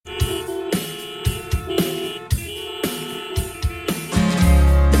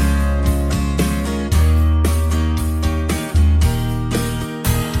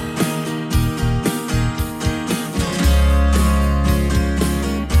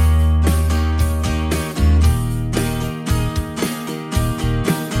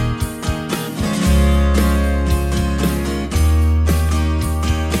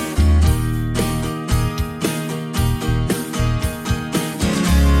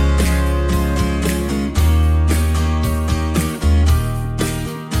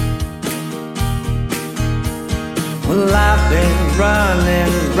been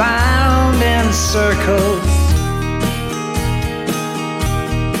running round in circles.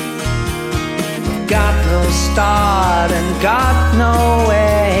 Got no start and got no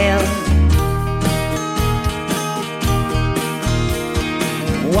end.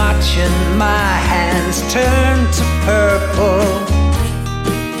 Watching my hands turn to purple.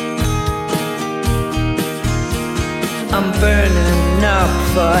 I'm burning up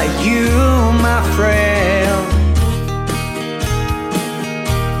for you, my friend.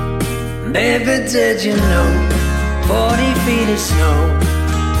 Baby, did you know 40 feet of snow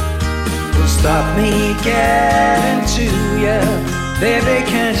will stop me getting to you? Baby,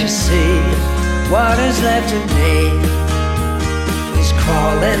 can't you see what is left of me is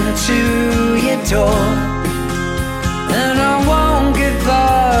crawling to your door? And I won't give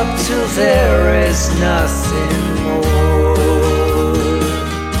up till there is nothing more.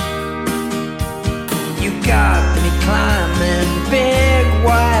 You got me climbing big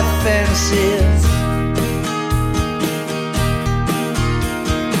white fences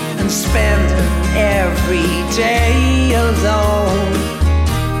and spending every day alone,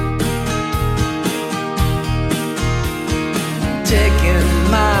 digging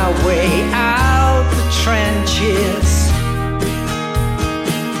my way out the trenches,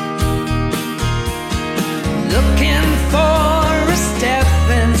 looking for a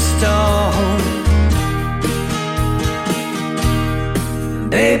stepping stone.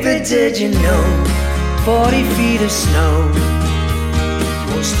 Baby, did you know 40 feet of snow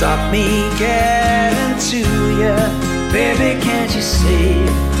won't stop me getting to you? Baby, can't you see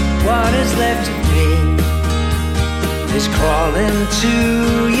what is left of me is crawling to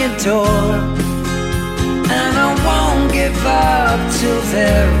your door? And I won't give up till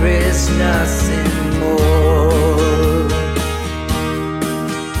there is nothing more.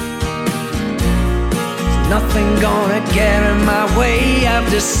 There's nothing gonna get in my way, I've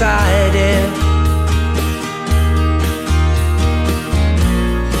decided.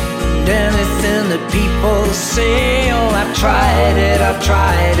 And anything that people say, oh, I've tried it, I've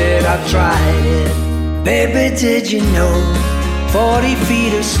tried it, I've tried it. Baby, did you know 40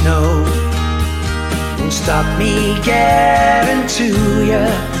 feet of snow won't stop me getting to you?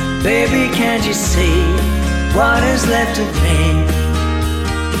 Baby, can't you see what is left of me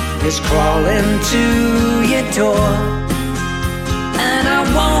is crawling to your door? And I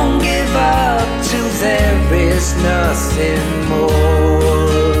won't give up till there is nothing more.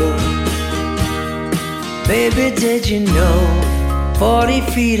 Baby, did you know 40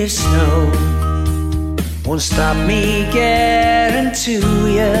 feet of snow won't stop me getting to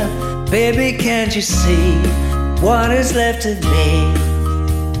you? Baby, can't you see what is left of me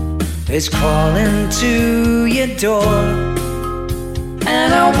is crawling to your door?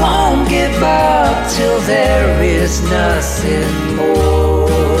 And I won't give up till there is nothing more.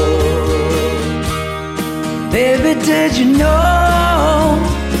 Baby, did you know?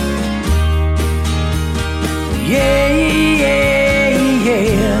 Yeah, yeah,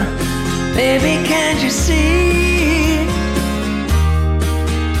 yeah. Baby, can't you see?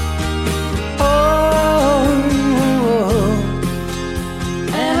 Oh,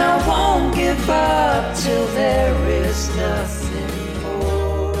 and I won't give up till there is nothing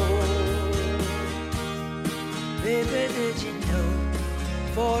more. Baby, did you know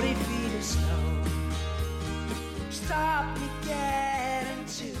 40 feet of snow stop me getting